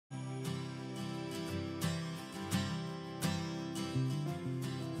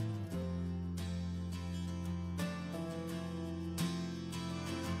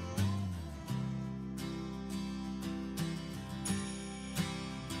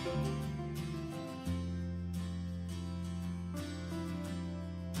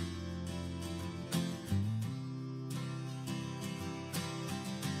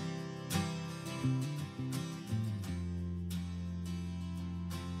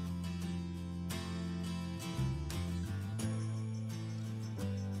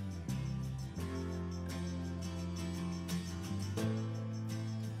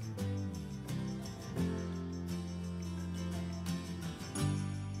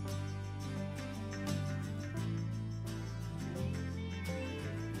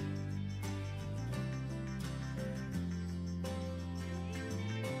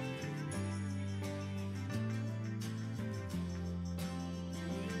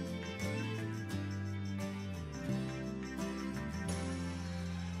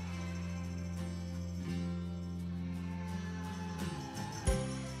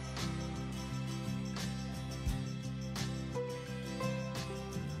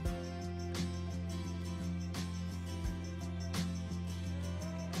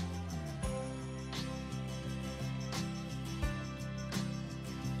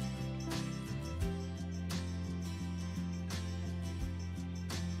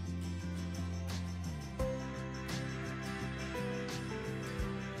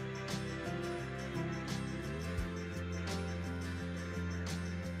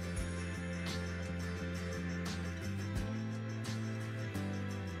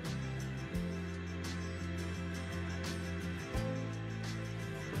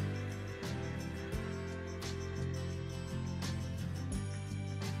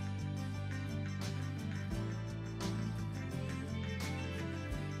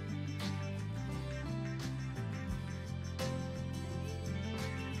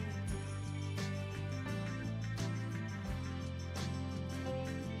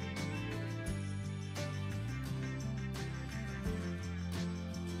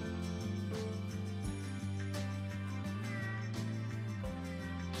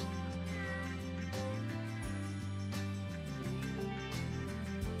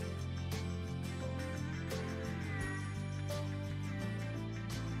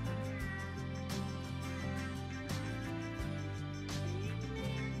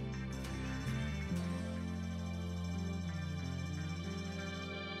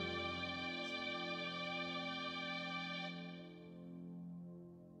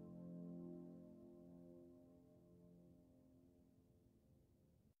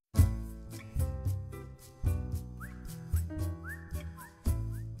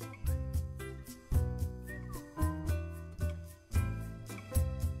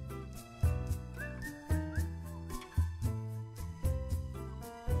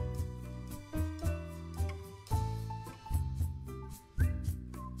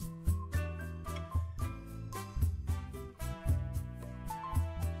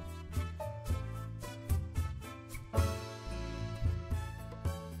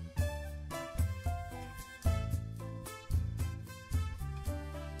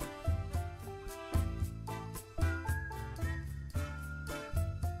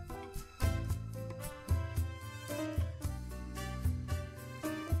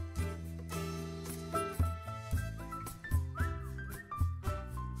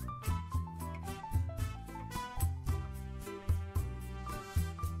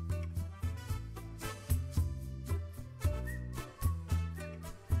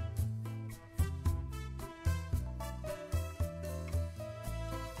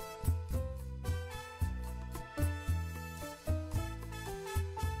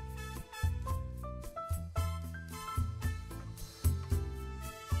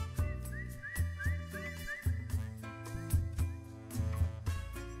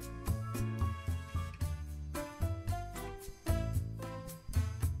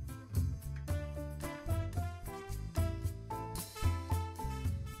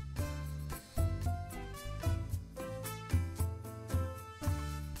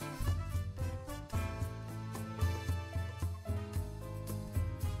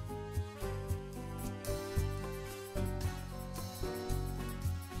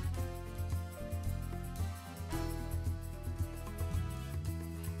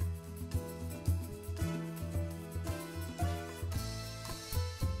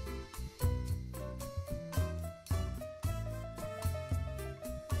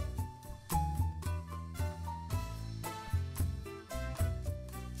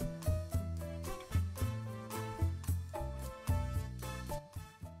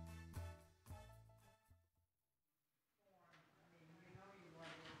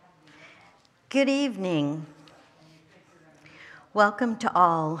Good evening. Welcome to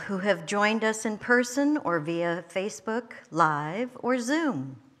all who have joined us in person or via Facebook Live or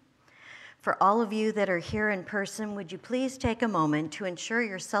Zoom. For all of you that are here in person, would you please take a moment to ensure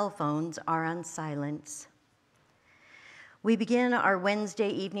your cell phones are on silence? We begin our Wednesday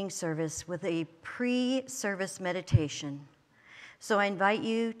evening service with a pre-service meditation. So I invite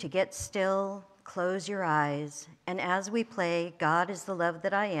you to get still, close your eyes, and as we play God is the Love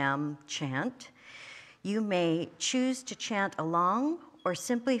That I Am chant, you may choose to chant along or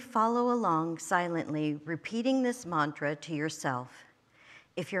simply follow along silently, repeating this mantra to yourself.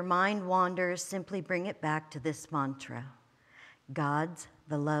 If your mind wanders, simply bring it back to this mantra: God's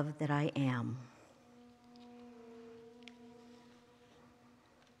the love that I am.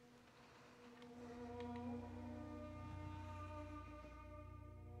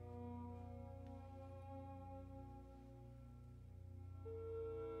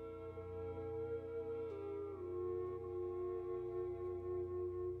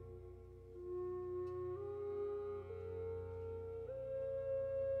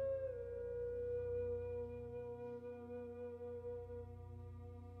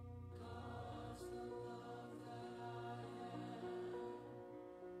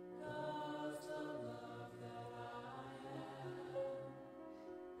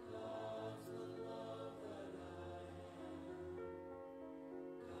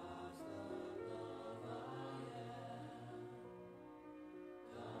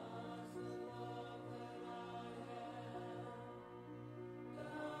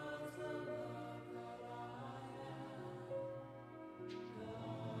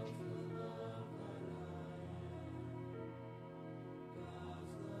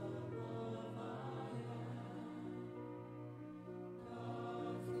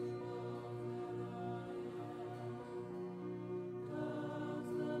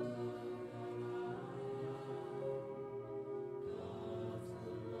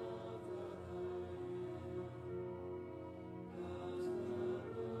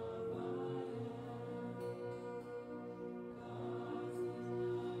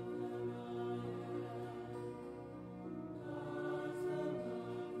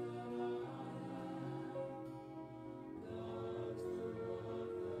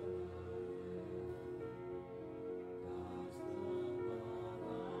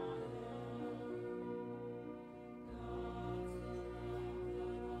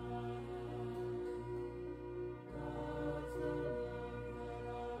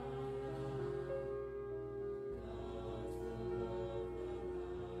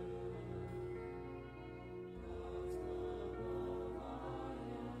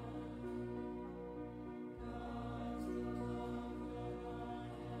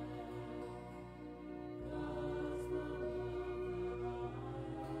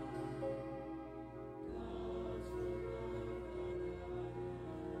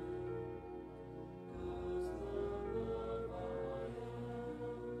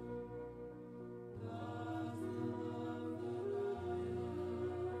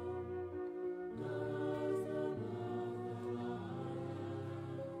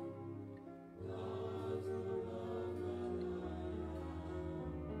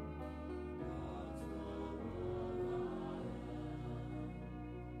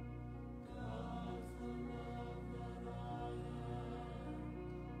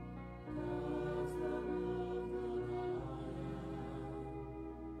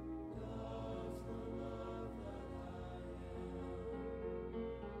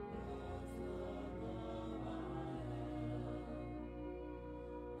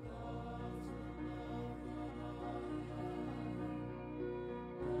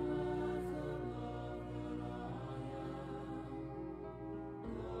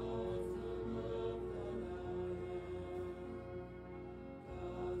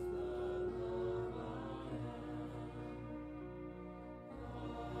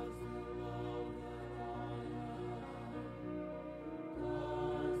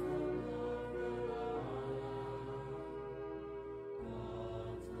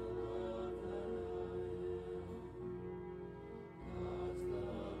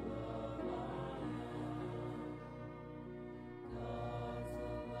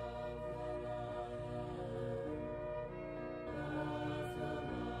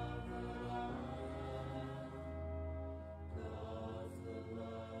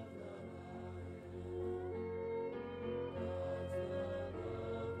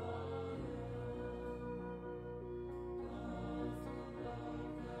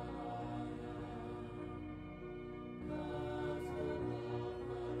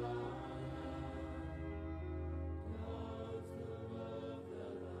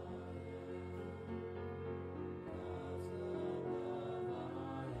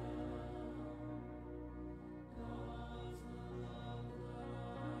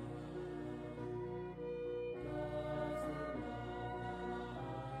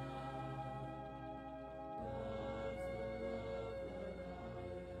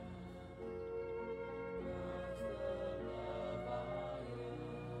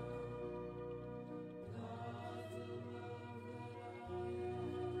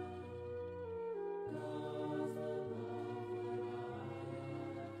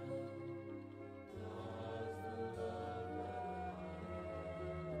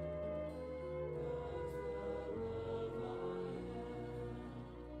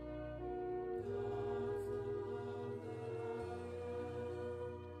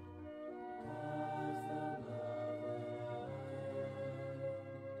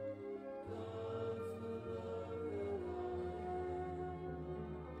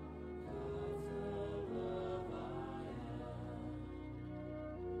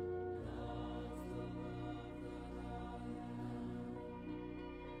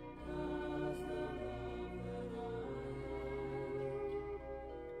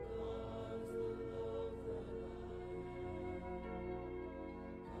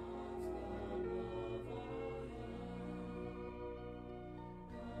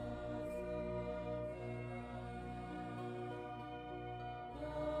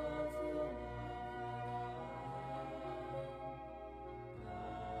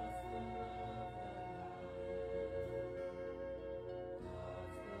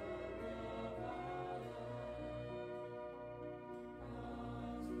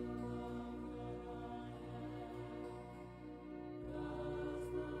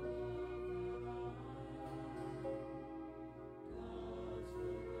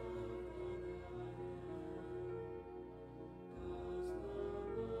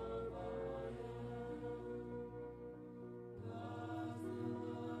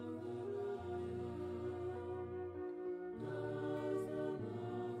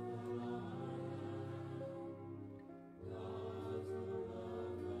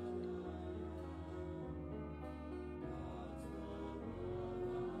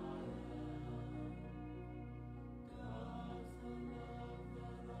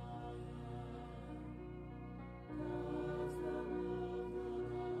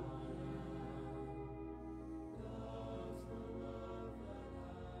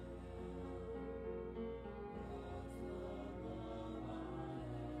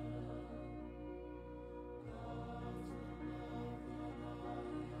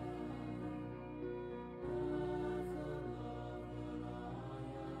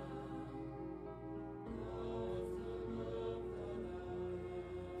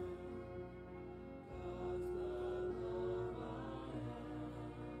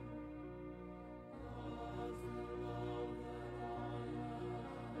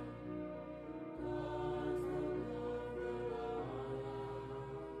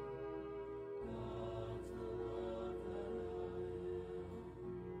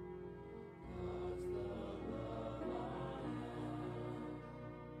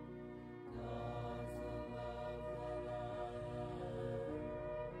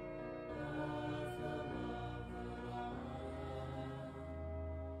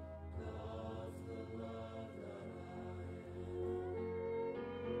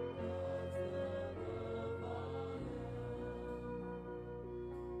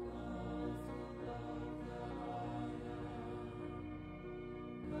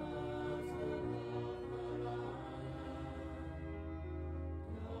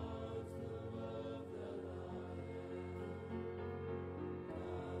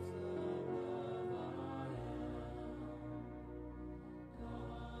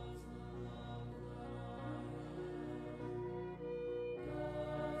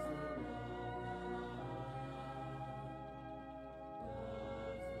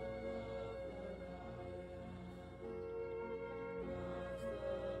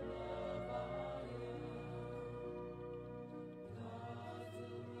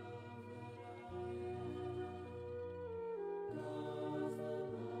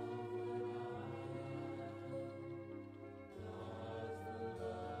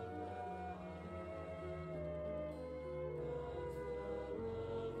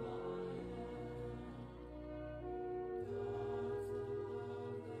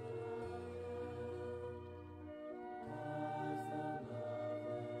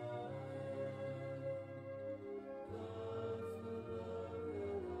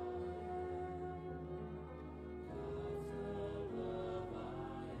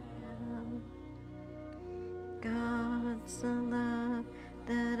 the love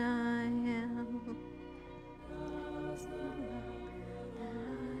that I am.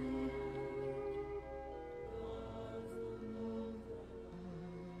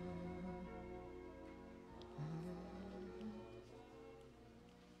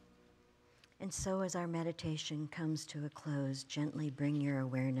 And so as our meditation comes to a close, gently bring your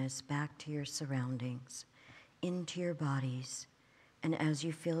awareness back to your surroundings, into your bodies, and as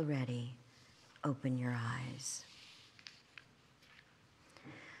you feel ready, open your eyes.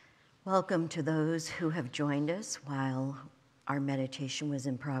 Welcome to those who have joined us while our meditation was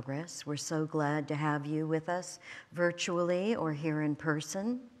in progress. We're so glad to have you with us virtually or here in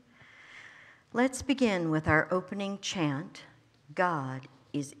person. Let's begin with our opening chant, God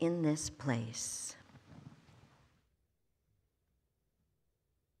is in this place.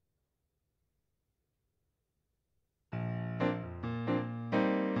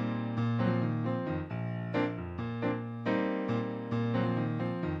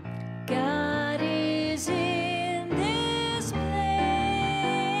 God is in this place.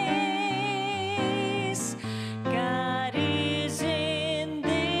 God is in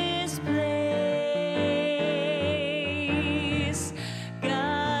this place.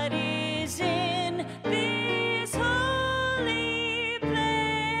 God is in this holy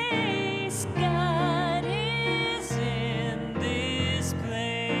place. God is in this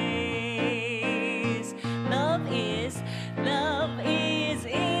place. Love is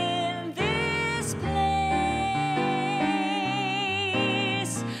in this place.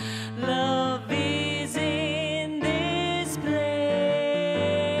 Love is in this place.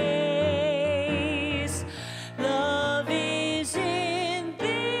 Love is in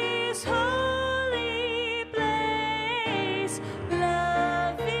this holy place.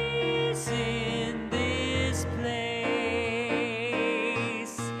 Love is in this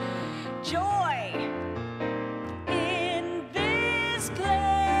place. Joy in this place.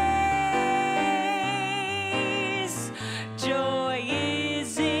 Joy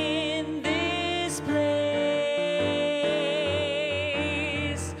is in this place.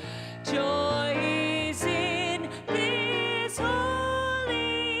 Joy is in this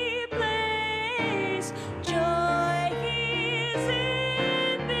holy place. Joy is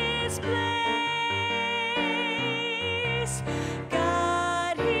in this place.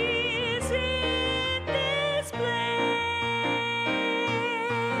 God is in this place.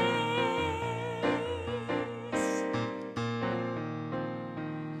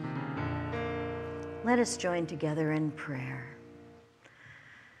 Let us join together in prayer.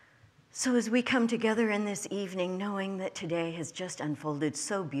 So as we come together in this evening, knowing that today has just unfolded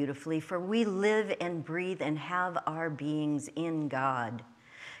so beautifully, for we live and breathe and have our beings in God.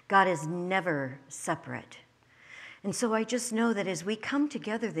 God is never separate. And so I just know that as we come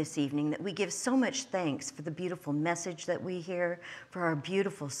together this evening, that we give so much thanks for the beautiful message that we hear, for our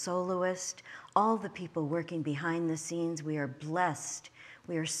beautiful soloist, all the people working behind the scenes. We are blessed.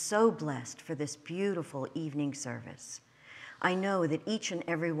 We are so blessed for this beautiful evening service. I know that each and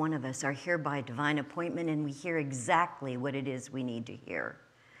every one of us are here by divine appointment, and we hear exactly what it is we need to hear.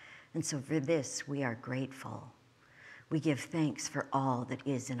 And so for this, we are grateful. We give thanks for all that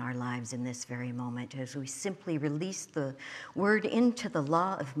is in our lives in this very moment as we simply release the word into the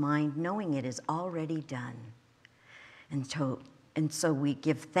law of mind, knowing it is already done. And so we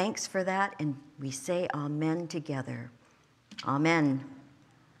give thanks for that, and we say amen together. Amen.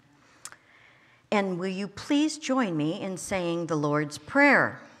 And will you please join me in saying the Lord's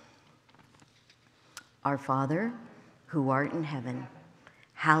Prayer? Our Father, who art in heaven,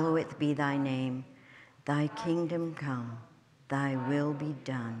 hallowed be thy name. Thy kingdom come, thy will be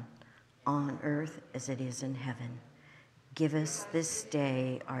done, on earth as it is in heaven. Give us this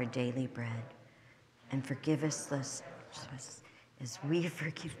day our daily bread, and forgive us as we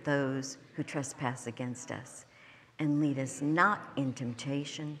forgive those who trespass against us. And lead us not in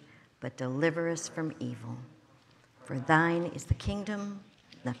temptation, but deliver us from evil. For thine is the kingdom,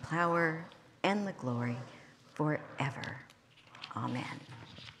 the power, and the glory forever. Amen.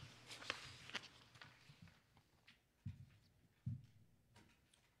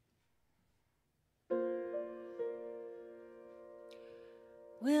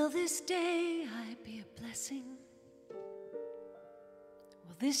 Will this day I be a blessing?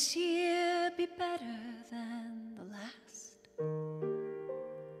 Will this year be better than the last?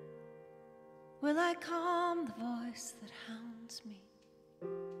 Will I calm the voice that hounds me?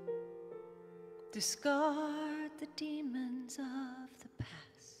 Discard the demons of the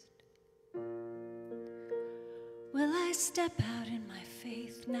past? Will I step out in my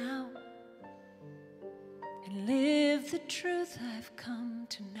faith now and live the truth I've come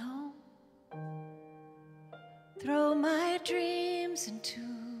to know? throw my dreams into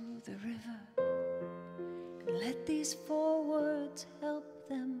the river, and let these 4 words help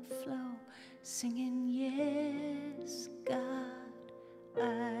them flow, singing, yes, God,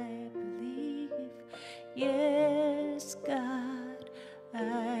 I believe. Yes, God,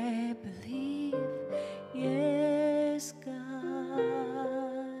 I believe. Yes,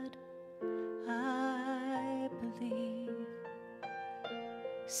 God, I believe.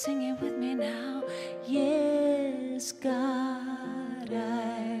 Sing it with me now. Yes, God,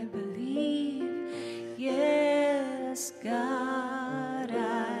 I believe. Yes, God,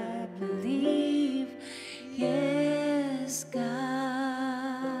 I believe. Yes,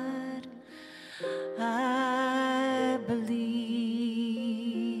 God, I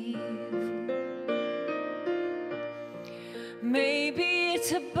believe. Maybe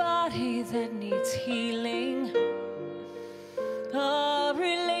it's a body that needs healing, a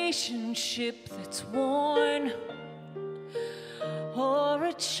relationship that's worn, or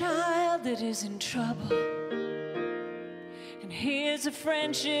a child that is in trouble. And here's a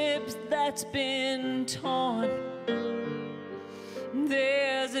friendship that's been torn.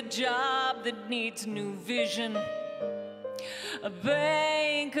 There's a job that needs new vision, a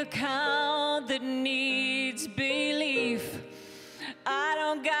bank account that needs belief. I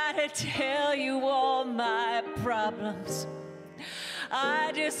don't gotta tell you all my problems,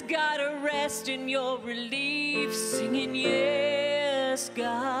 I just gotta rest in your relief, singing, yes,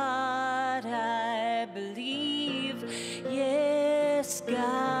 God, I believe. Yes,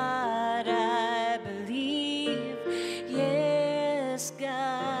 God, I believe. Yes, God,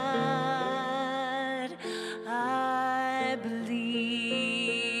 I believe.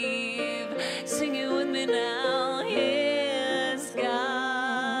 Sing it with me now. Yes,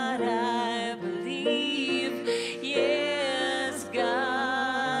 God, I believe. Yes,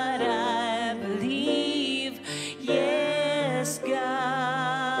 God, I believe. Yes, God,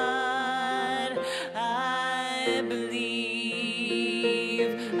 I believe.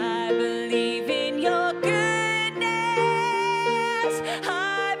 I believe in your goodness.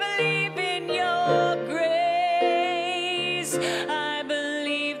 I believe in your grace. I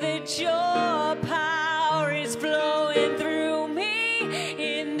believe that your power is flowing through me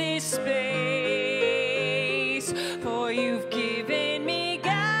in this space. For you've given me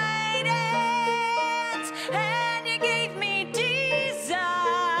guidance, and you gave me desire,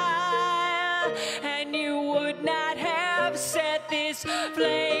 and you would not have set this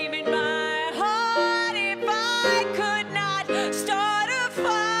flame in my heart if I could not start a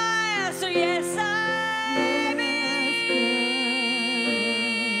fire. So yes, I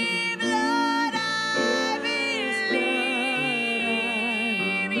believe, Lord, I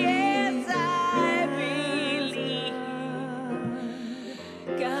believe. Yes, I believe.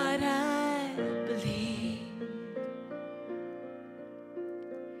 God, I believe.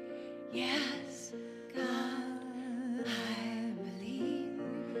 Yes, God, I believe.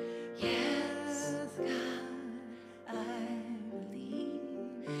 Yes, God, I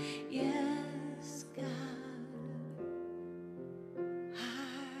believe. Yes, God, I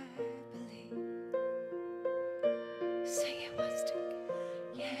believe. Sing it once together.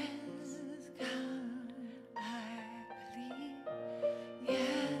 Yes, God, I believe.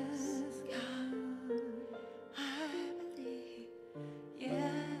 Yes, God, I believe.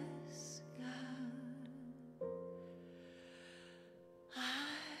 Yes, God, I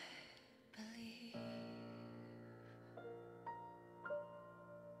believe.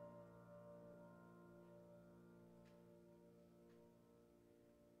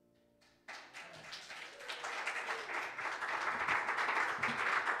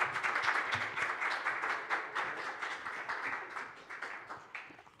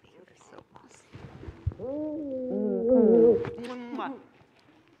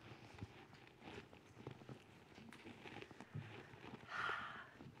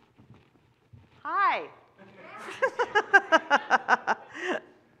 Hi.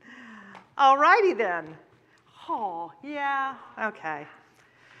 All righty then. Oh, yeah, okay.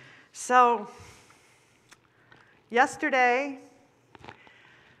 So, yesterday,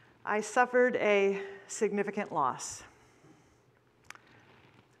 I suffered a significant loss.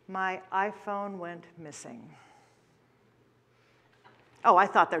 My iPhone went missing. Oh, I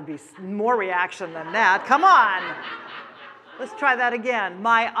thought there'd be more reaction than that. Come on. Let's try that again.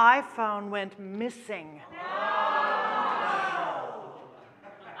 My iPhone went missing.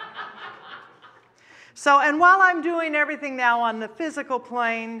 So, and while I'm doing everything now on the physical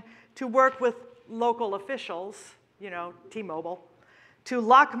plane to work with local officials, you know, T-Mobile, to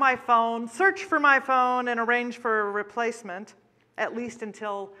lock my phone, search for my phone, and arrange for a replacement, at least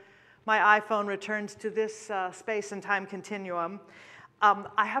until my iPhone returns to this space and time continuum,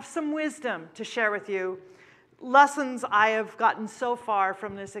 I have some wisdom to share with you. Lessons I have gotten so far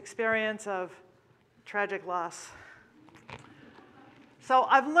from this experience of tragic loss. So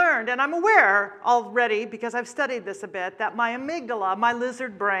I've learned, and I'm aware already, because I've studied this a bit, that my amygdala, my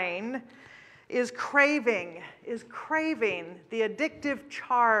lizard brain, is craving the addictive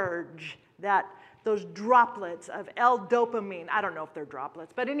charge that those droplets of L-dopamine, I don't know if they're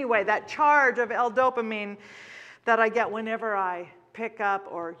droplets, but anyway, that charge of L-dopamine that I get whenever I pick up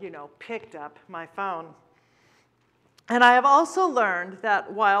or, picked up my phone. And I have also learned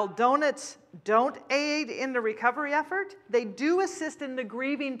that while donuts don't aid in the recovery effort, they do assist in the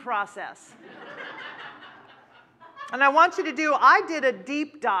grieving process. And I did a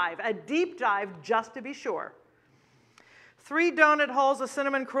deep dive just to be sure. 3 donut holes, a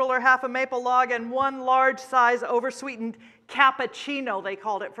cinnamon cruller, half a maple log, and 1 large size oversweetened cappuccino, they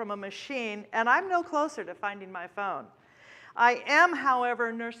called it, from a machine, and I'm no closer to finding my phone. I am,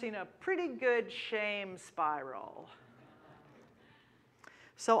 however, nursing a pretty good shame spiral.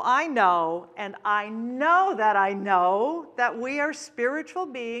 So I know, and I know that we are spiritual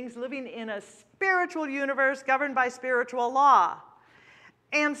beings living in a spiritual universe governed by spiritual law.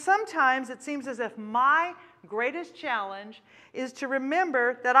 And sometimes it seems as if my greatest challenge is to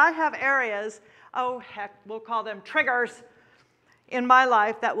remember that I have areas, oh heck, we'll call them triggers, in my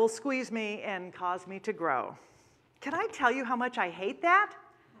life that will squeeze me and cause me to grow. Can I tell you how much I hate that?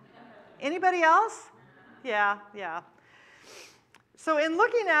 Anybody else? Yeah. So in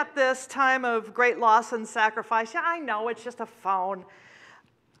looking at this time of great loss and sacrifice, I know it's just a phone.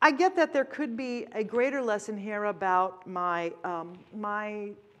 I get that there could be a greater lesson here about my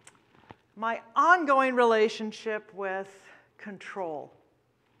ongoing relationship with control.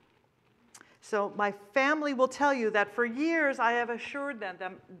 So my family will tell you that for years I have assured them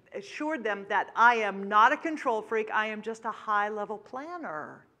that I am not a control freak, I am just a high-level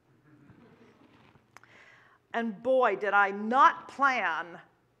planner. And boy, did I not plan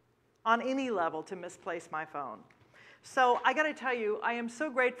on any level to misplace my phone. So I got to tell you, I am so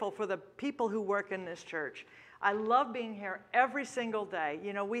grateful for the people who work in this church. I love being here every single day.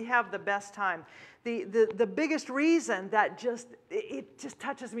 We have the best time. The biggest reason that it just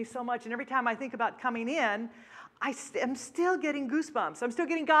touches me so much, and every time I think about coming in, I am still getting goosebumps. I'm still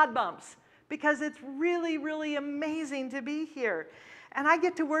getting God bumps, because it's really, really amazing to be here. And I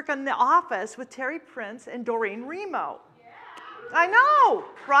get to work in the office with Terry Prince and Doreen Remo. Yeah. I know,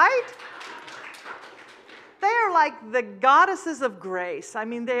 right? They are like the goddesses of grace. I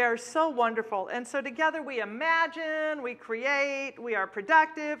mean, they are so wonderful. And so together we imagine, we create, we are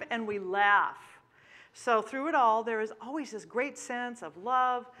productive, and we laugh. So through it all, there is always this great sense of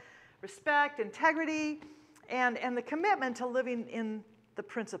love, respect, integrity, and the commitment to living in the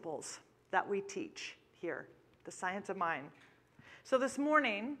principles that we teach here, the science of mind. So this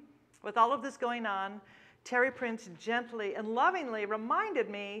morning, with all of this going on, Terry Prince gently and lovingly reminded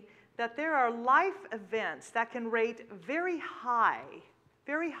me that there are life events that can rate very high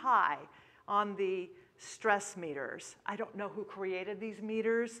on the stress meters. I don't know who created these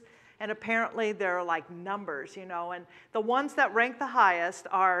meters, and apparently they're like numbers, and the ones that rank the highest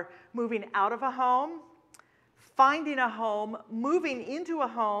are moving out of a home, finding a home, moving into a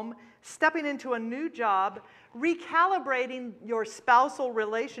home, stepping into a new job, recalibrating your spousal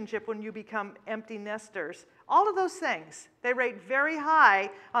relationship when you become empty nesters. All of those things, they rate very high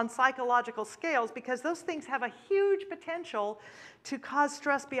on psychological scales because those things have a huge potential to cause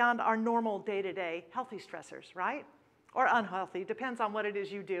stress beyond our normal day-to-day healthy stressors, right? Or unhealthy, depends on what it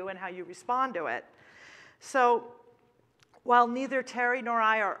is you do and how you respond to it. So while neither Terry nor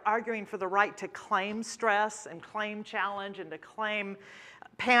I are arguing for the right to claim stress and claim challenge and to claim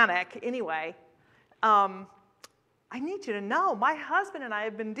panic anyway, I need you to know my husband and I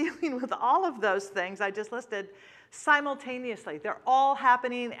have been dealing with all of those things I just listed simultaneously. They're all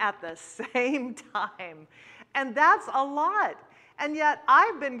happening at the same time. And that's a lot. And yet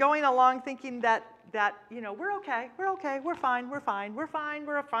I've been going along thinking that we're okay, we're fine,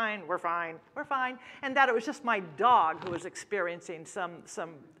 and that it was just my dog who was experiencing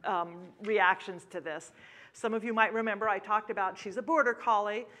some reactions to this. Some of you might remember I talked about she's a border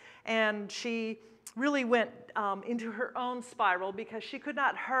collie, and she really went into her own spiral because she could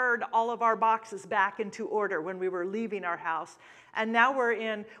not herd all of our boxes back into order when we were leaving our house. And now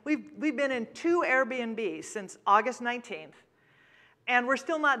we've been in 2 Airbnbs since August 19th. And we're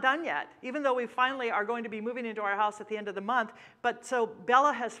still not done yet, even though we finally are going to be moving into our house at the end of the month. But so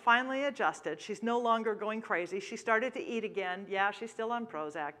Bella has finally adjusted. She's no longer going crazy. She started to eat again. Yeah, she's still on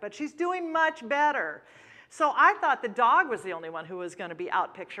Prozac, but she's doing much better. So I thought the dog was the only one who was going to be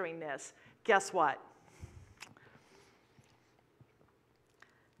out picturing this. Guess what?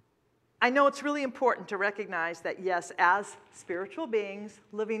 I know it's really important to recognize that, yes, as spiritual beings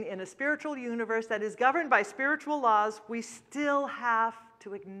living in a spiritual universe that is governed by spiritual laws, we still have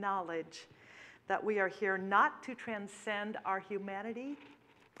to acknowledge that we are here not to transcend our humanity,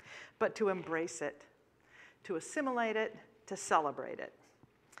 but to embrace it, to assimilate it, to celebrate it.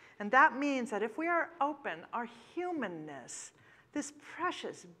 And that means that if we are open, our humanness, this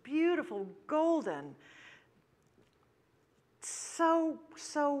precious, beautiful, golden, so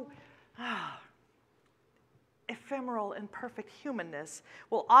ephemeral and perfect humanness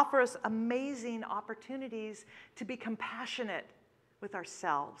will offer us amazing opportunities to be compassionate with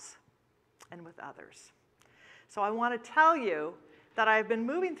ourselves and with others. So I want to tell you that I've been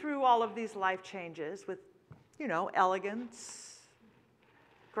moving through all of these life changes with, elegance,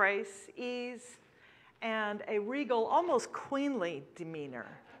 grace, ease, and a regal, almost queenly demeanor.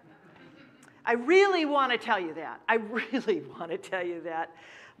 I really want to tell you that. I really want to tell you that.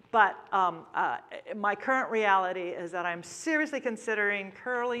 But my current reality is that I'm seriously considering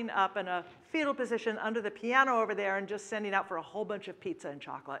curling up in a fetal position under the piano over there and just sending out for a whole bunch of pizza and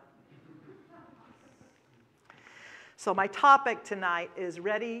chocolate. So my topic tonight is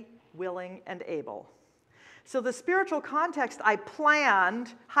ready, willing, and able. So the spiritual context I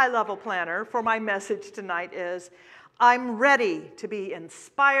planned, high-level planner, for my message tonight is, I'm ready to be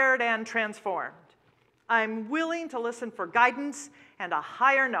inspired and transformed. I'm willing to listen for guidance and a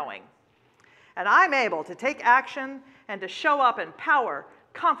higher knowing. And I'm able to take action and to show up in power,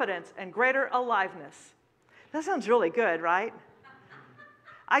 confidence, and greater aliveness. That sounds really good, right?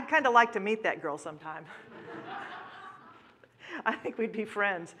 I'd kind of like to meet that girl sometime. I think we'd be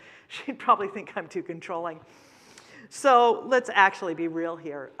friends. She'd probably think I'm too controlling. So let's actually be real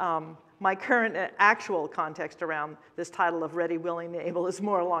here. My current actual context around this title of Ready, Willing, and Able is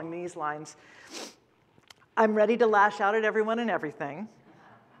more along these lines. I'm ready to lash out at everyone and everything.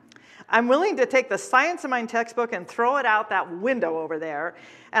 I'm willing to take the science of my textbook and throw it out that window over there.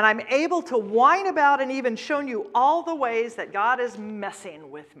 And I'm able to whine about and even show you all the ways that God is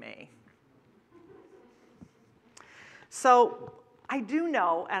messing with me. So I do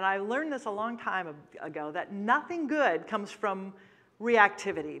know, and I learned this a long time ago, that nothing good comes from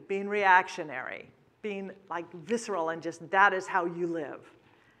reactivity, being reactionary, being like visceral and just that is how you live.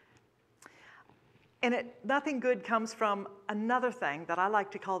 And nothing good comes from another thing that I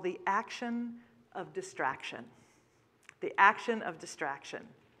like to call the action of distraction. The action of distraction.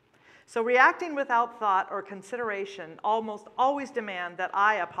 So reacting without thought or consideration almost always demand that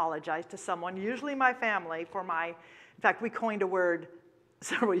I apologize to someone, usually my family, for my, in fact, we coined a word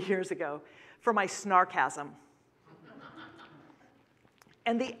several years ago, for my snarkasm.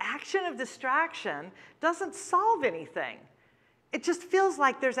 And the action of distraction doesn't solve anything. It just feels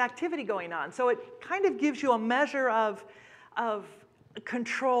like there's activity going on. So it kind of gives you a measure of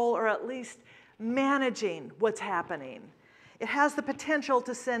control, or at least managing what's happening. It has the potential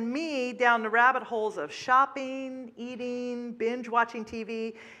to send me down the rabbit holes of shopping, eating, binge watching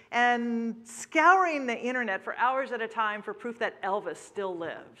TV, and scouring the internet for hours at a time for proof that Elvis still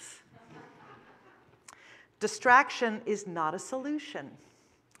lives. Distraction is not a solution.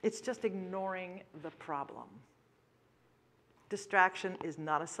 It's just ignoring the problem. Distraction is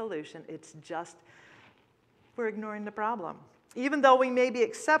not a solution. It's just we're ignoring the problem. Even though we may be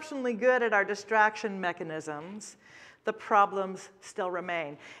exceptionally good at our distraction mechanisms, the problems still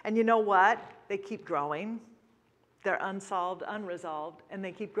remain. And you know what? They keep growing. They're unsolved, unresolved, and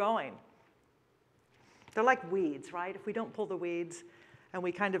they keep growing. They're like weeds, right? If we don't pull the weeds and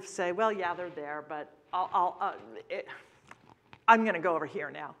we kind of say, well, yeah, they're there, but I'm going to go over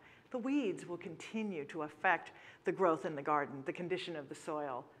here now. The weeds will continue to affect the growth in the garden, the condition of the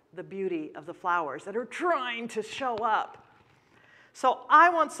soil, the beauty of the flowers that are trying to show up. So I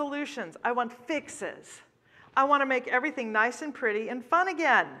want solutions. I want fixes. I want to make everything nice and pretty and fun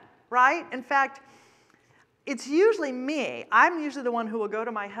again, right? In fact, it's usually me. I'm usually the one who will go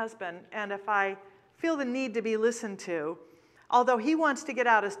to my husband, and if I feel the need to be listened to, although he wants to get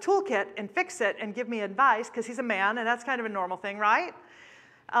out his toolkit and fix it and give me advice, because he's a man, and that's kind of a normal thing, right?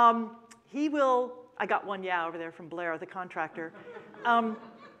 He will, I got one yeah over there from Blair, the contractor. And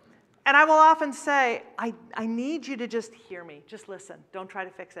I will often say, I need you to just hear me, just listen, don't try to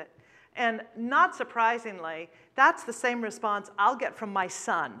fix it. And not surprisingly, that's the same response I'll get from my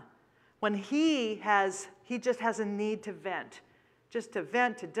son when he just has a need to vent,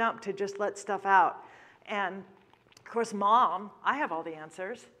 to dump, to just let stuff out. And of course, Mom, I have all the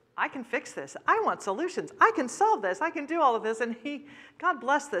answers. I can fix this. I want solutions. I can solve this. I can do all of this. And God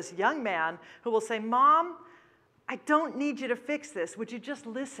bless this young man who will say, Mom, I don't need you to fix this. Would you just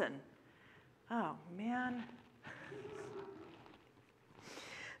listen? Oh, man.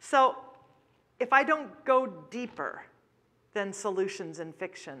 So if I don't go deeper than solutions and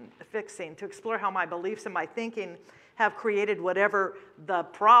fixing to explore how my beliefs and my thinking have created whatever the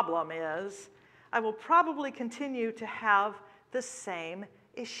problem is, I will probably continue to have the same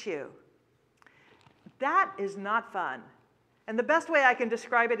issue. That is not fun. And the best way I can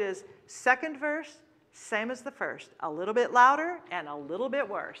describe it is second verse, same as the first, a little bit louder and a little bit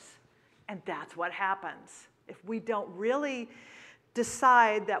worse. And that's what happens if we don't really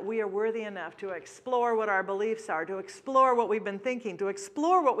decide that we are worthy enough to explore what our beliefs are, to explore what we've been thinking, to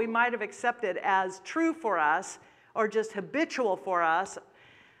explore what we might have accepted as true for us or just habitual for us.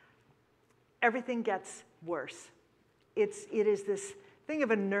 Everything gets worse. It is this thing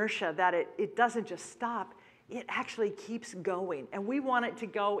of inertia that it doesn't just stop, it actually keeps going. And we want it to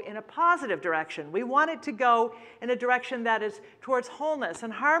go in a positive direction. We want it to go in a direction that is towards wholeness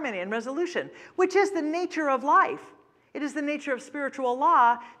and harmony and resolution, which is the nature of life. It is the nature of spiritual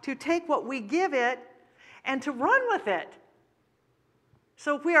law to take what we give it and to run with it.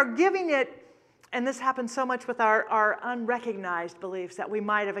 So if we are giving it, and this happens so much with our unrecognized beliefs that we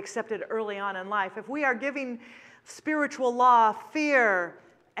might have accepted early on in life, if we are giving spiritual law fear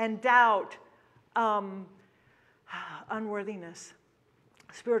and doubt, unworthiness,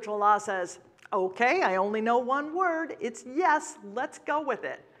 spiritual law says, okay, I only know one word, it's yes, let's go with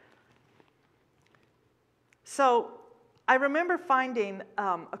it. So I remember finding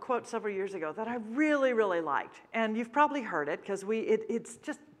a quote several years ago that I really, really liked. And you've probably heard it because it's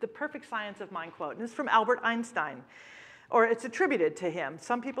just the perfect science of mind quote. And it's from Albert Einstein, or it's attributed to him.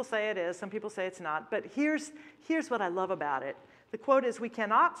 Some people say it is, some people say it's not. But here's what I love about it. The quote is, we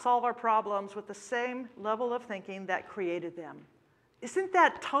cannot solve our problems with the same level of thinking that created them. Isn't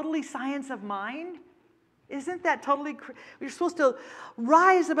that totally science of mind? Isn't that totally, you're supposed to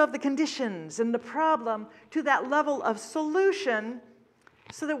rise above the conditions and the problem to that level of solution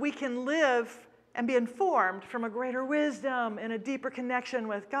so that we can live and be informed from a greater wisdom and a deeper connection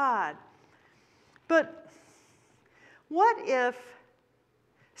with God. But what if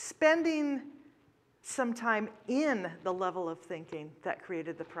spending some time in the level of thinking that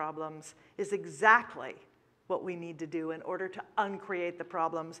created the problems is exactly what we need to do in order to uncreate the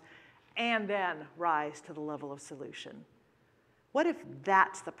problems and then rise to the level of solution? What if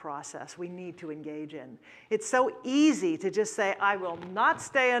that's the process we need to engage in? It's so easy to just say, I will not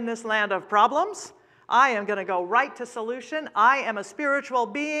stay in this land of problems. I am going to go right to solution. I am a spiritual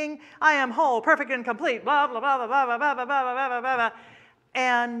being. I am whole, perfect, and complete, blah, blah, blah, blah, blah, blah, blah, blah, blah, blah, blah.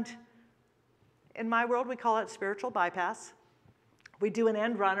 And in my world, we call it spiritual bypass. We do an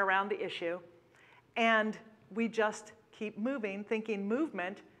end run around the issue, and we just keep moving, thinking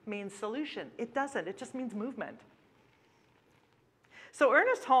movement means solution. It doesn't. It just means movement. So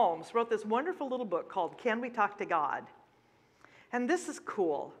Ernest Holmes wrote this wonderful little book called Can We Talk to God? And this is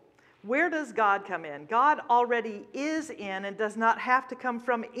cool. Where does God come in? God already is in and does not have to come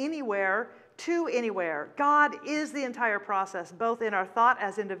from anywhere to anywhere. God is the entire process, both in our thought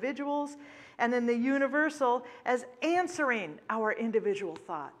as individuals and in the universal as answering our individual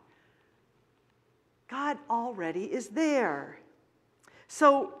thought. God already is there.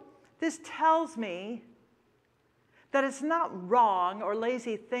 So this tells me that it's not wrong or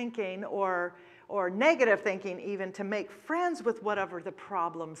lazy thinking or negative thinking even to make friends with whatever the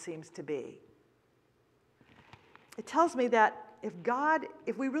problem seems to be. It tells me that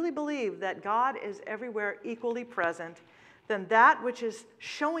if we really believe that God is everywhere equally present, then that which is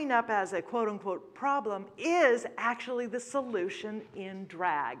showing up as a quote-unquote problem is actually the solution in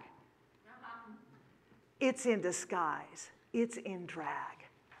drag. It's in disguise. It's in drag.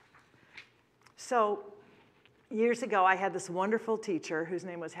 So years ago, I had this wonderful teacher whose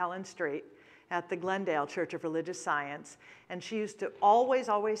name was Helen Street at the Glendale Church of Religious Science. And she used to always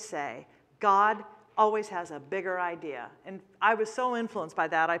say, God always has a bigger idea. And I was so influenced by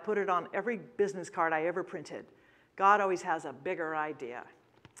that, I put it on every business card I ever printed. God always has a bigger idea.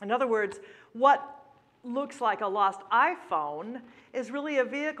 In other words, what looks like a lost iPhone is really a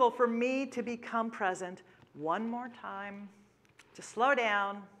vehicle for me to become present one more time, to slow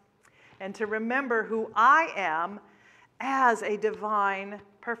down, and to remember who I am as a divine,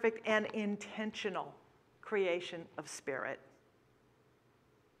 perfect, and intentional creation of spirit.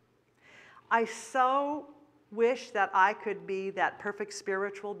 I so wish that I could be that perfect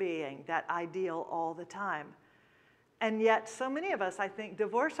spiritual being, that ideal all the time. And yet, so many of us, I think,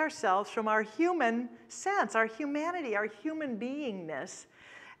 divorce ourselves from our human sense, our humanity, our human beingness,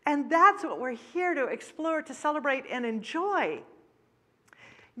 And that's what we're here to explore, to celebrate, and enjoy.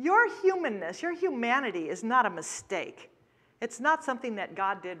 Your humanness, your humanity is not a mistake. It's not something that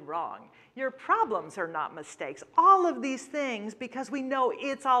God did wrong. Your problems are not mistakes. All of these things, because we know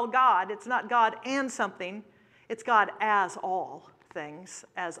it's all God, it's not God and something, it's God as all things,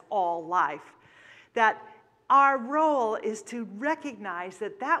 as all life, that our role is to recognize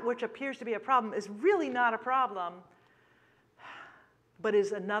that that which appears to be a problem is really not a problem, but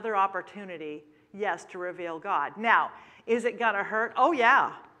is another opportunity, yes, to reveal God. Now, is it going to hurt? Oh,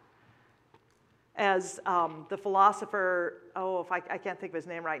 yeah. As the philosopher, I can't think of his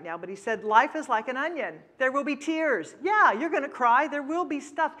name right now, but he said, life is like an onion. There will be tears. Yeah, you're going to cry. There will be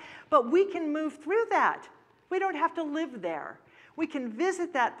stuff. But we can move through that. We don't have to live there. We can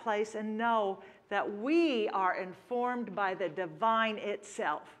visit that place and know that we are informed by the divine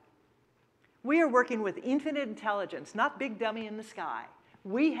itself. We are working with infinite intelligence, not big dummy in the sky.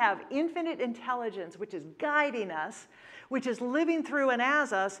 We have infinite intelligence which is guiding us, which is living through and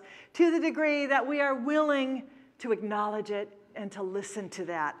as us to the degree that we are willing to acknowledge it and to listen to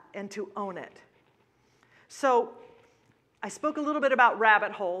that and to own it. So I spoke a little bit about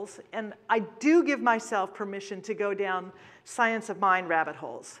rabbit holes, and I do give myself permission to go down science of mind rabbit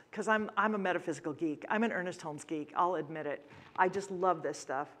holes, because I'm a metaphysical geek. I'm an Ernest Holmes geek, I'll admit it. I just love this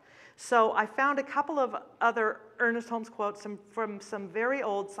stuff. So I found a couple of other Ernest Holmes quotes from some very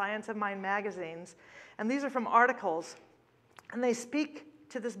old Science of Mind magazines, and these are from articles, and they speak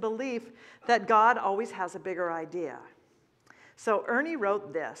to this belief that God always has a bigger idea. So Ernie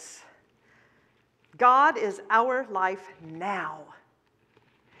wrote this: God is our life now.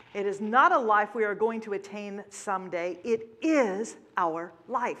 It is not a life we are going to attain someday. It is our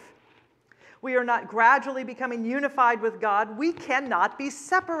life. We are not gradually becoming unified with God. We cannot be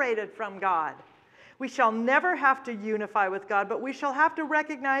separated from God. We shall never have to unify with God, but we shall have to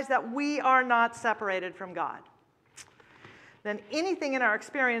recognize that we are not separated from God. Then anything in our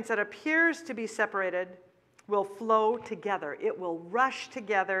experience that appears to be separated will flow together. It will rush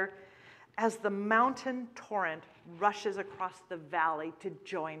together as the mountain torrent rushes across the valley to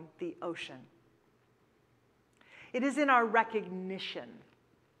join the ocean. It is in our recognition.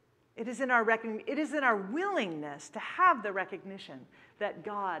 It is in our willingness to have the recognition that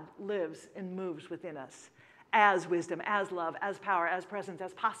God lives and moves within us as wisdom, as love, as power, as presence,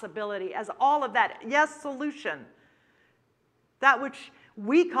 as possibility, as all of that. Yes, solution. That which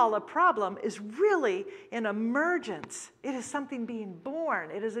we call a problem is really an emergence. It is something being born.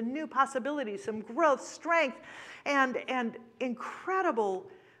 It is a new possibility, some growth, strength, and incredible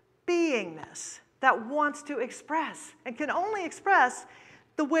beingness that wants to express and can only express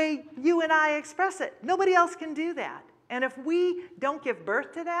the way you and I express it. Nobody else can do that. And if we don't give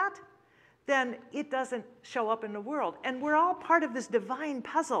birth to that, then it doesn't show up in the world. And we're all part of this divine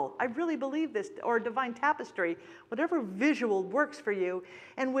puzzle. I really believe this, or divine tapestry, whatever visual works for you,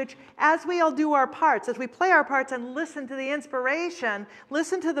 in which as we all do our parts, as we play our parts and listen to the inspiration,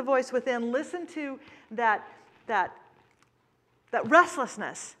 listen to the voice within, listen to that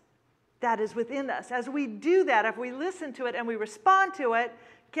restlessness that is within us. As we do that, if we listen to it and we respond to it,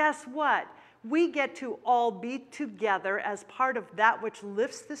 guess what? We get to all be together as part of that which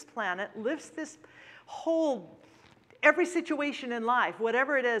lifts this planet, lifts this whole, every situation in life,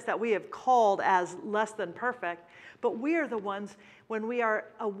 whatever it is that we have called as less than perfect. But we are the ones, when we are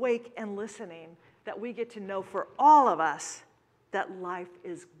awake and listening, that we get to know for all of us that life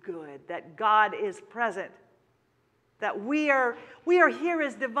is good, that God is present, that we are here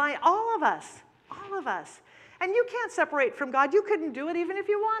as divine, all of us. And you can't separate from God. You couldn't do it even if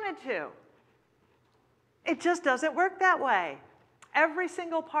you wanted to. It just doesn't work that way. Every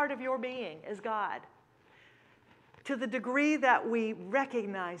single part of your being is God. To the degree that we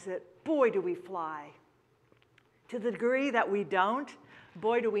recognize it, boy, do we fly. To the degree that we don't,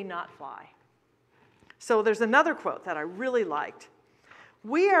 boy, do we not fly. So there's another quote that I really liked.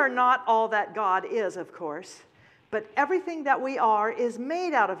 We are not all that God is, of course, but everything that we are is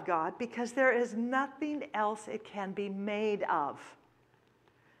made out of God because there is nothing else it can be made of.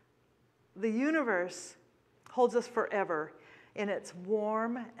 The universe holds us forever in its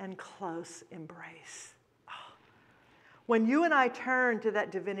warm and close embrace. Oh. When you and I turn to that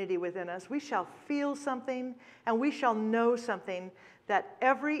divinity within us, we shall feel something and we shall know something that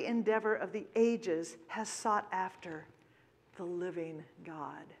every endeavor of the ages has sought after, the living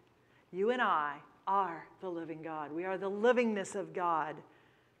God. You and I are the living God. We are the livingness of God.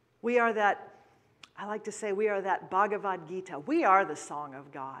 We are that, I like to say, we are that Bhagavad Gita. We are the song of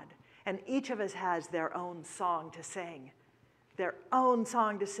God. And each of us has their own song to sing. their own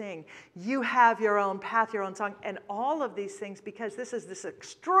song to sing. You have your own path, your own song, and all of these things, because this is this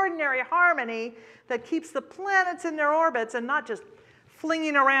extraordinary harmony that keeps the planets in their orbits and not just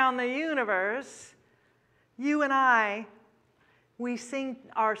flinging around the universe. You and I, we sing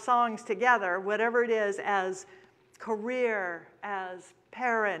our songs together, whatever it is, as career, as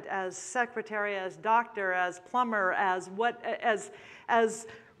parent, as secretary, as doctor, as plumber, as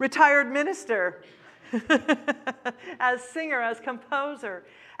retired minister, as singer, as composer,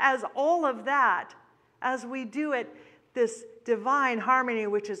 as all of that, as we do it, this divine harmony,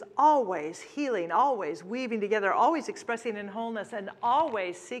 which is always healing, always weaving together, always expressing in wholeness, and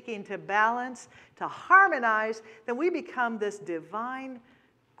always seeking to balance, to harmonize, then we become this divine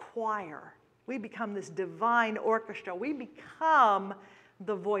choir. We become this divine orchestra. We become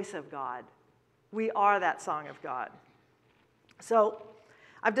the voice of God. We are that song of God. So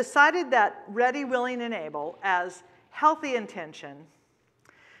I've decided that ready, willing, and able as healthy intention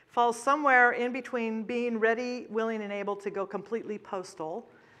falls somewhere in between being ready, willing, and able to go completely postal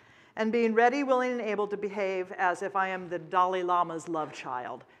and being ready, willing, and able to behave as if I am the Dalai Lama's love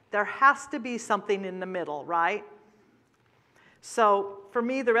child. There has to be something in the middle, right? So for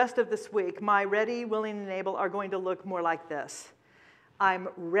me, the rest of this week, my ready, willing, and able are going to look more like this. I'm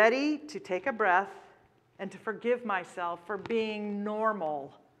ready to take a breath and to forgive myself for being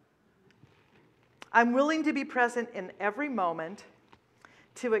normal. I'm willing to be present in every moment,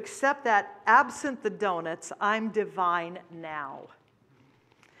 to accept that absent the donuts, I'm divine now.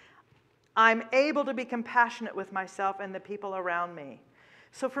 I'm able to be compassionate with myself and the people around me.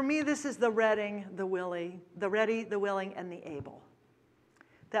 So for me, this is the ready, the willing, and the able.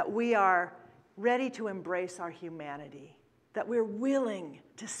 That we are ready to embrace our humanity. That we're willing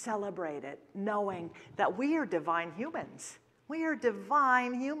to celebrate it, knowing that we are divine humans. We are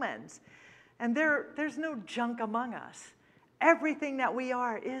divine humans. And there's no junk among us. Everything that we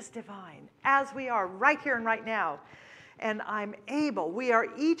are is divine, as we are right here and right now. And I'm able, we are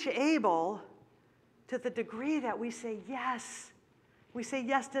each able, to the degree that we say yes. We say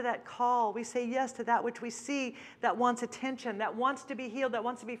yes to that call. We say yes to that which we see that wants attention, that wants to be healed, that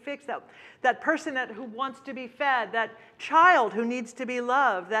wants to be fixed, that person who wants to be fed, that child who needs to be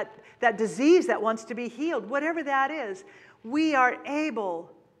loved, that disease that wants to be healed, whatever that is, we are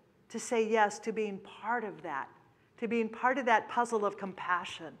able to say yes to being part of that, to being part of that puzzle of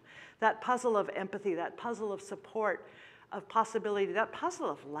compassion, that puzzle of empathy, that puzzle of support, of possibility, that puzzle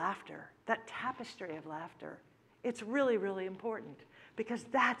of laughter, that tapestry of laughter. It's really, really important because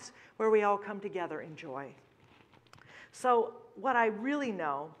that's where we all come together in joy. So what I really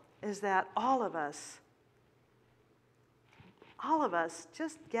know is that all of us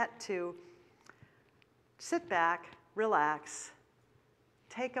just get to sit back, relax,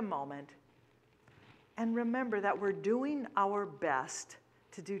 take a moment, and remember that we're doing our best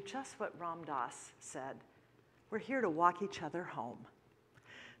to do just what Ram Dass said. We're here to walk each other home.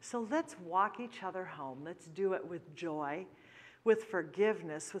 So let's walk each other home. Let's do it with joy, with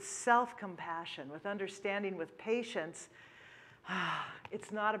forgiveness, with self-compassion, with understanding, with patience.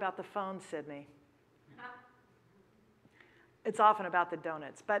 It's not about the phone, Sydney. It's often about the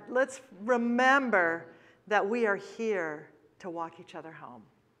donuts. But let's remember that we are here to walk each other home.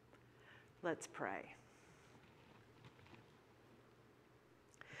 Let's pray.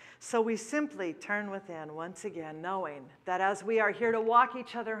 So we simply turn within once again, knowing that as we are here to walk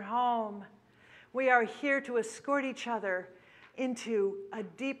each other home, we are here to escort each other into a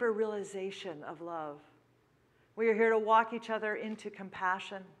deeper realization of love. We are here to walk each other into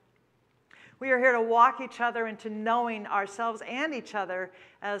compassion. We are here to walk each other into knowing ourselves and each other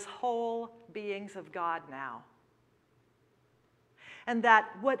as whole beings of God now. And that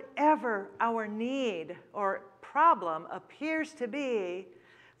whatever our need or problem appears to be,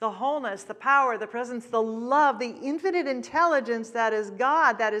 the wholeness, the power, the presence, the love, the infinite intelligence that is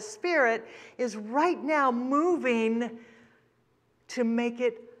God, that is Spirit, is right now moving to make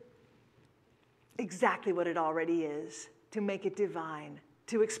it exactly what it already is, to make it divine,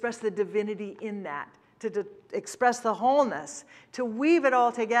 to express the divinity in that, to express the wholeness, to weave it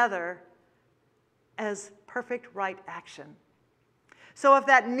all together as perfect right action. So if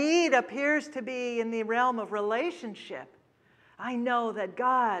that need appears to be in the realm of relationship, I know that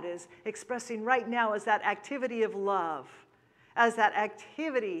God is expressing right now as that activity of love, as that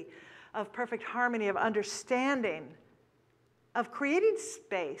activity of perfect harmony, of understanding, of creating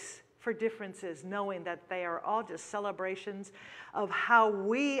space for differences, knowing that they are all just celebrations of how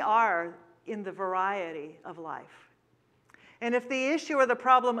we are in the variety of life. And if the issue or the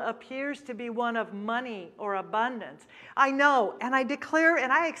problem appears to be one of money or abundance, I know and I declare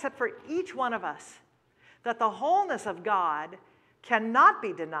and I accept for each one of us that the wholeness of God cannot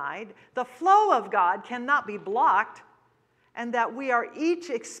be denied, the flow of God cannot be blocked, and that we are each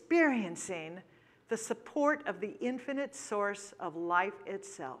experiencing the support of the infinite source of life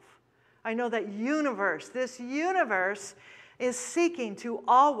itself. I know that this universe is seeking to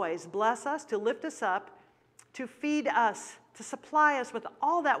always bless us, to lift us up, to feed us, to supply us with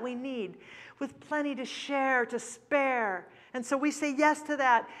all that we need, with plenty to share, to spare. And so we say yes to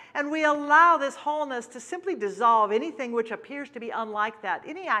that, and we allow this wholeness to simply dissolve anything which appears to be unlike that,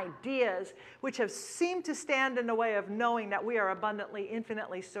 any ideas which have seemed to stand in the way of knowing that we are abundantly,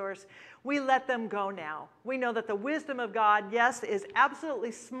 infinitely sourced. We let them go now. We know that the wisdom of God, yes, is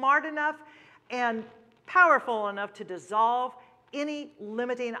absolutely smart enough and powerful enough to dissolve any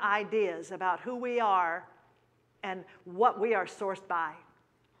limiting ideas about who we are and what we are sourced by.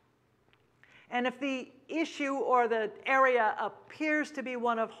 And if the issue or the area appears to be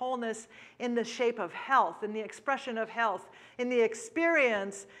one of wholeness in the shape of health, in the expression of health, in the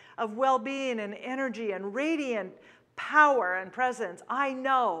experience of well-being and energy and radiant power and presence, I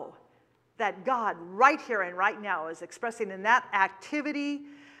know that God right here and right now is expressing in that activity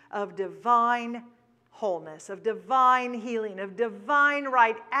of divine wholeness, of divine healing, of divine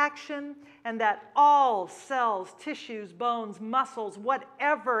right action, and that all cells, tissues, bones, muscles,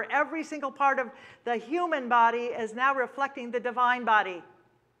 whatever, every single part of the human body is now reflecting the divine body.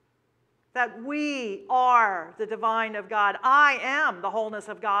 That we are the divine of God. I am the wholeness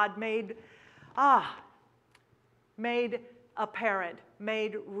of God made apparent,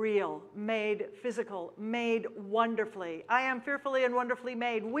 made real, made physical, made wonderfully. I am fearfully and wonderfully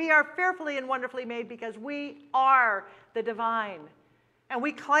made. We are fearfully and wonderfully made because we are the divine. And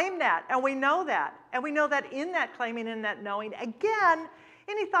we claim that, and we know that. And we know that in that claiming, in that knowing, again,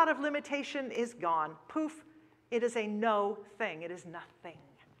 any thought of limitation is gone. Poof, it is a no thing. It is nothing.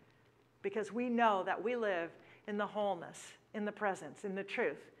 Because we know that we live in the wholeness, in the presence, in the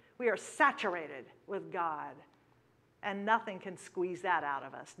truth. We are saturated with God. And nothing can squeeze that out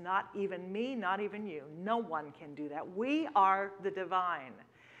of us. Not even me, not even you. No one can do that. We are the divine.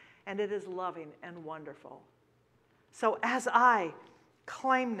 And it is loving and wonderful. So as I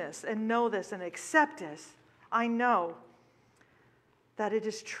claim this and know this and accept this, I know that it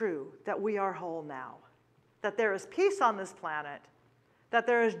is true that we are whole now. That there is peace on this planet. That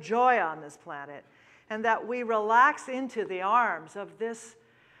there is joy on this planet. And that we relax into the arms of this,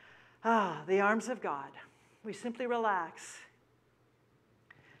 the arms of God. We simply relax.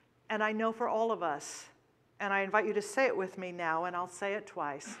 And I know for all of us, and I invite you to say it with me now, and I'll say it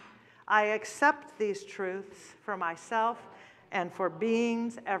twice. I accept these truths for myself and for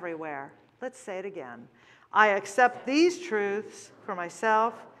beings everywhere. Let's say it again. I accept these truths for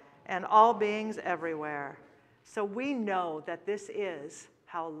myself and all beings everywhere. So we know that this is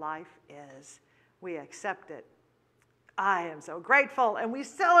how life is. We accept it. I am so grateful, and we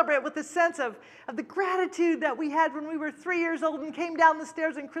celebrate with the sense of the gratitude that we had when we were 3 years old and came down the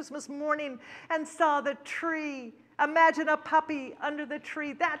stairs on Christmas morning and saw the tree. Imagine a puppy under the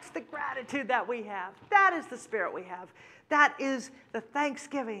tree. That's the gratitude that we have. That is the spirit we have. That is the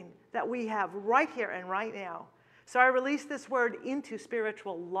thanksgiving that we have right here and right now. So I release this word into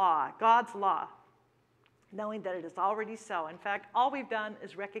spiritual law, God's law, knowing that it is already so. In fact, all we've done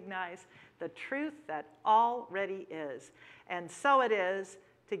is recognize the truth that already is. And so it is.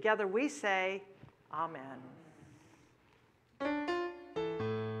 Together we say, Amen.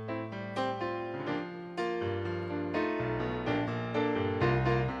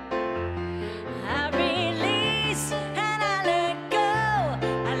 I release and I let go.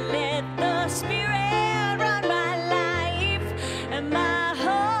 I let the Spirit run my life, and my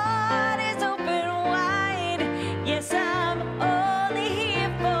heart is open wide. Yes, I'm only here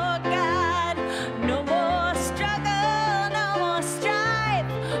for God. No more struggle, no more strife.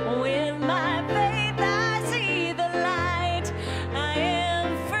 With my faith, I see the light. I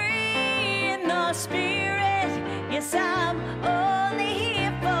am free in the Spirit. Yes, I'm only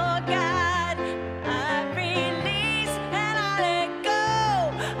here for God. I release and I let go.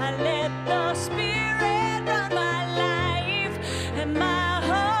 I let the Spirit run my life, and my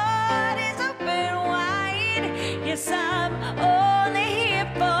heart is open wide. Yes, I'm only here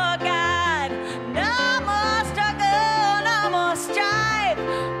for God. No more struggle, no more strife.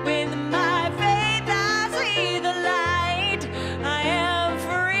 With my faith, I see the light. I am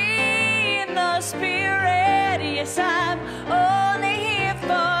free in the Spirit. Yes, I'm only here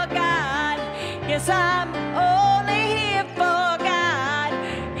for God. Yes, I'm only here for God.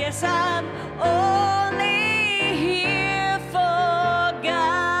 Yes, I'm only here for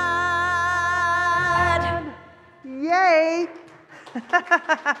God. Yay!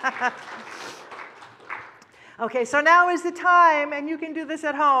 Okay, so now is the time, and you can do this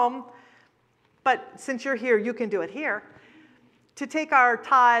at home, but since you're here, you can do it here, to take our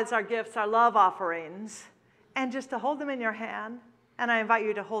tithes, our gifts, our love offerings, and just to hold them in your hand, and I invite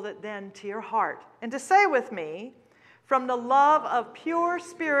you to hold it then to your heart, and to say with me, from the love of pure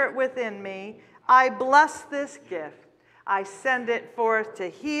spirit within me, I bless this gift. I send it forth to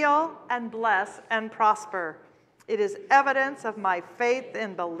heal and bless and prosper. It is evidence of my faith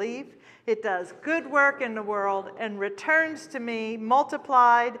and belief. It does good work in the world and returns to me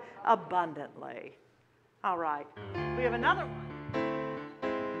multiplied abundantly. All right, we have another one.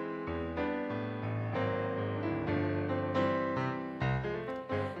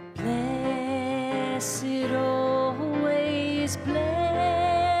 Blessed always,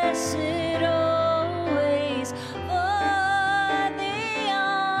 blessed always, for the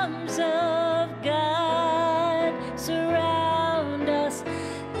arms of God surround us.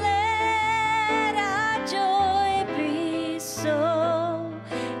 Let our joy be so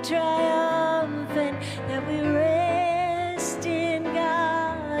triumphant that we rest in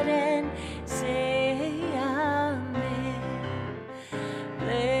God and say amen.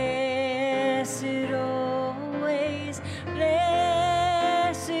 Blessed always,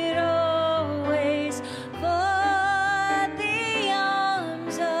 blessed always, for the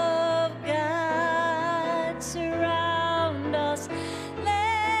arms of God surround us.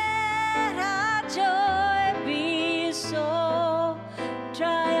 Let our joy be so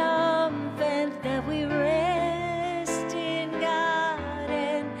triumphant that we rest in God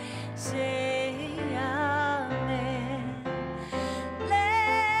and say amen.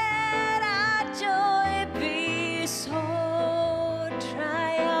 Let our joy be so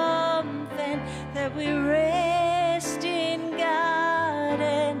triumphant that we rest in God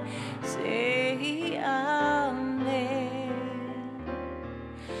and say amen.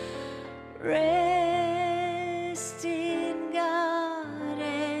 Rest in God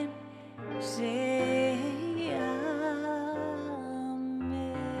and say amen.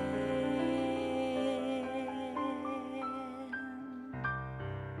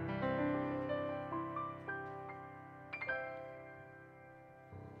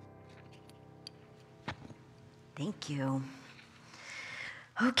 Thank you.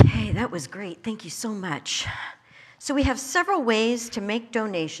 Okay, that was great. Thank you so much. So we have several ways to make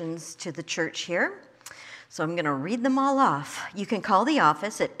donations to the church here. So I'm going to read them all off. You can call the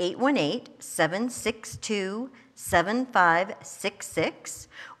office at 818-762-7566,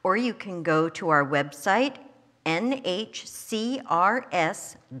 or you can go to our website,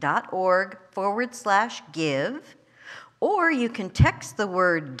 nhcrs.org/give, or you can text the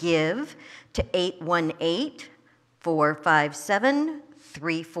word give to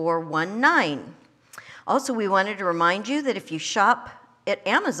 818-457-3419. Also, we wanted to remind you that if you shop at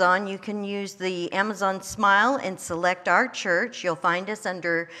Amazon, you can use the Amazon Smile and select our church. You'll find us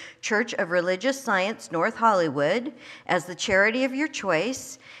under Church of Religious Science, North Hollywood, as the charity of your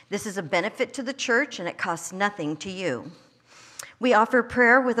choice. This is a benefit to the church, and it costs nothing to you. We offer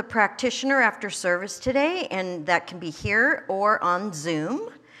prayer with a practitioner after service today, and that can be here or on Zoom.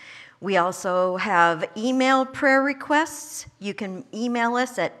 We also have email prayer requests. You can email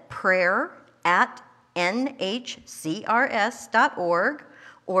us at prayer@nhcrs.org,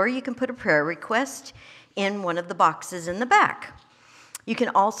 or you can put a prayer request in one of the boxes in the back. You can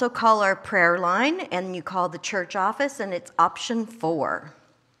also call our prayer line, and you call the church office, and it's option 4.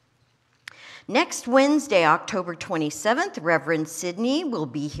 Next Wednesday, October 27th, Reverend Sidney will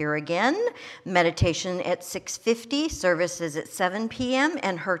be here again. Meditation at 6:50, services at 7 p.m.,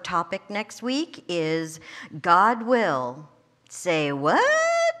 and her topic next week is God Will. Say what?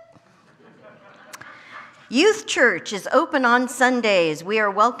 Youth Church is open on Sundays. We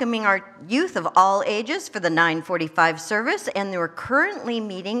are welcoming our youth of all ages for the 9:45 service, and we're currently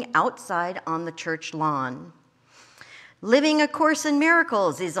meeting outside on the church lawn. Living A Course in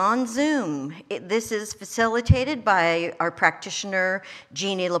Miracles is on Zoom. This is facilitated by our practitioner,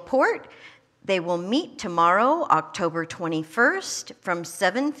 Jeannie Laporte. They will meet tomorrow, October 21st, from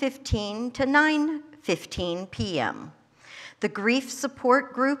 7:15 to 9:15 p.m. The Grief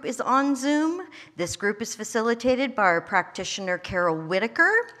Support Group is on Zoom. This group is facilitated by our practitioner, Carol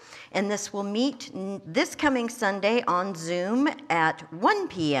Whitaker, and this will meet this coming Sunday on Zoom at 1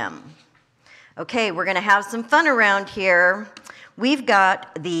 p.m. Okay, we're going to have some fun around here. We've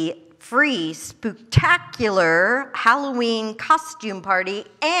got the free, spectacular Halloween costume party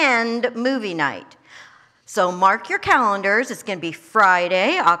and movie night. So mark your calendars. It's going to be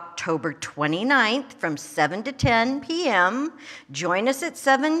Friday, October 29th from 7 to 10 p.m. Join us at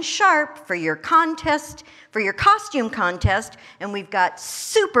 7 sharp for your contest, for your costume contest, and we've got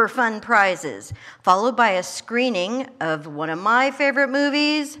super fun prizes, followed by a screening of one of my favorite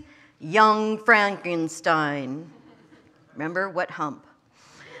movies, Young Frankenstein. Remember, what hump?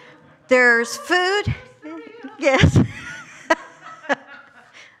 There's food. Yes.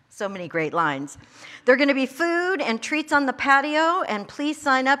 So many great lines. There are going to be food and treats on the patio, and please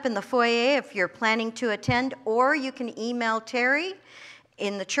sign up in the foyer if you're planning to attend, or you can email Terry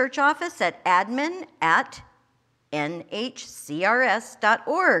in the church office at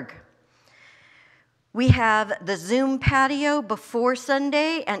admin@nhcrs.org. We have the Zoom patio before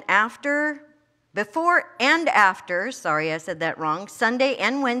Sunday and after, sorry, I said that wrong, Sunday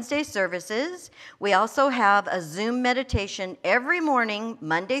and Wednesday services. We also have a Zoom meditation every morning,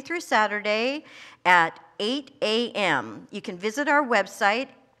 Monday through Saturday at 8 a.m. You can visit our website,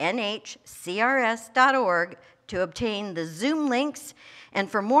 nhcrs.org, to obtain the Zoom links and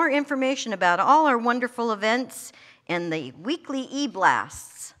for more information about all our wonderful events and the weekly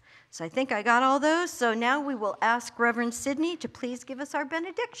e-blasts. So I think I got all those. So now we will ask Reverend Sidney to please give us our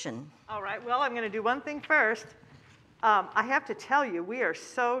benediction. All right, well, I'm going to do one thing first. I have to tell you, we are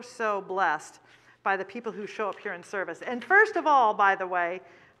so blessed by the people who show up here in service. And first of all, by the way,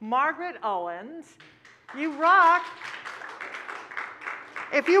 Margaret Owens, you rock.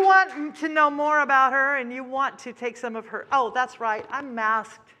 If you want to know more about her and you want to take some of her, oh, that's right, I'm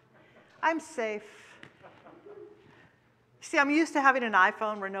masked. I'm safe. See, I'm used to having an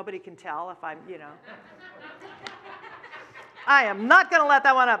iPhone where nobody can tell if I'm, I am not going to let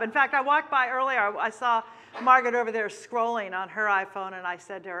that one up. In fact, I walked by earlier, I saw Margaret over there scrolling on her iPhone, and I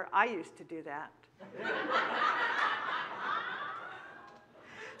said to her, I used to do that.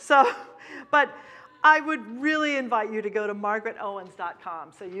 So, but I would really invite you to go to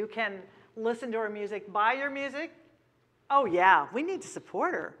margaretowens.com so you can listen to her music, buy your music. Oh yeah, we need to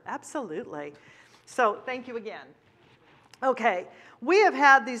support her, absolutely. So thank you again. Okay, we have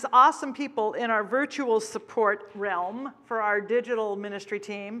had these awesome people in our virtual support realm for our digital ministry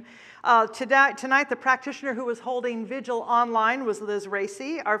team. Tonight, the practitioner who was holding vigil online was Liz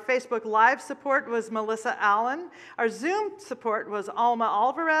Racy. Our Facebook Live support was Melissa Allen. Our Zoom support was Alma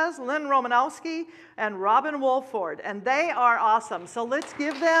Alvarez, Lynn Romanowski, and Robin Wolford. And they are awesome. So let's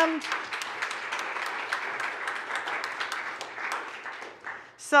give them.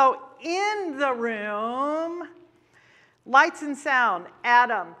 So in the room, lights and sound,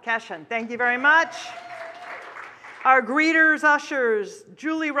 Adam Keshen, thank you very much. Our greeters, ushers,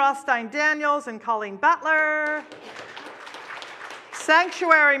 Julie Rothstein-Daniels and Colleen Butler.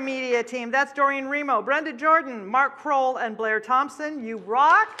 Sanctuary media team, that's Doreen Remo, Brenda Jordan, Mark Kroll, and Blair Thompson. You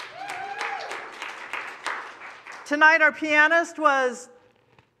rock. Tonight our pianist was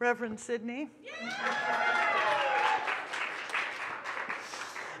Reverend Sidney.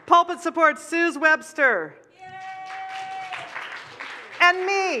 Pulpit support, Suze Webster. And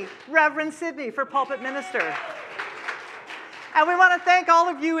me, Reverend Sidney, for pulpit minister. And we want to thank all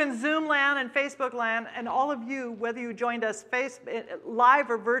of you in Zoom land and Facebook land, and all of you, whether you joined us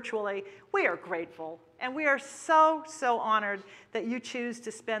live or virtually, we are grateful. And we are so honored that you choose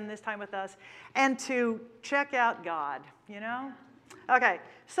to spend this time with us and to check out God, Okay,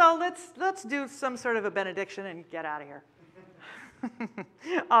 so let's do some sort of a benediction and get out of here.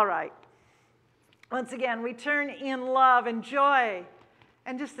 All right. Once again, we turn in love and joy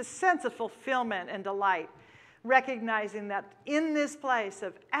and just a sense of fulfillment and delight, recognizing that in this place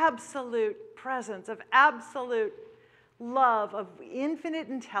of absolute presence, of absolute love, of infinite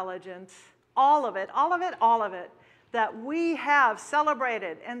intelligence, all of it, that we have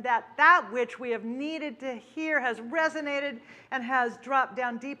celebrated, and that which we have needed to hear has resonated and has dropped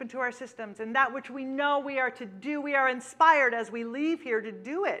down deep into our systems, and that which we know we are to do, we are inspired as we leave here to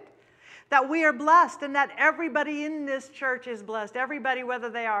do it. That we are blessed, and that everybody in this church is blessed. Everybody, whether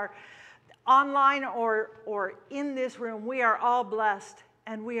they are online or in this room, we are all blessed,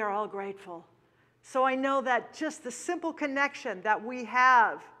 and we are all grateful. So I know that just the simple connection that we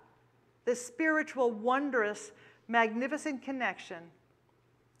have, this spiritual, wondrous, magnificent connection,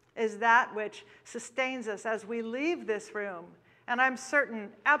 is that which sustains us as we leave this room. And I'm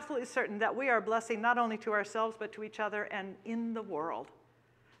certain, absolutely certain, that we are blessing not only to ourselves, but to each other and in the world.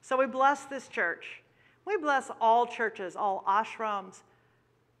 So we bless this church. We bless all churches, all ashrams,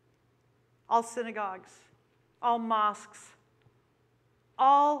 all synagogues, all mosques,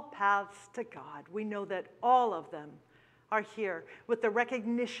 all paths to God. We know that all of them are here with the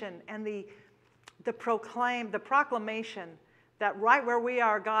recognition and the proclamation that right where we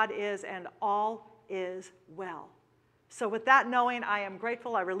are, God is, and all is well. So with that knowing, I am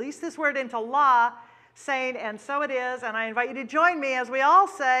grateful. I release this word into law, saying, and so it is, and I invite you to join me as we all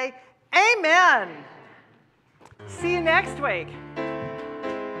say, amen. See you next week.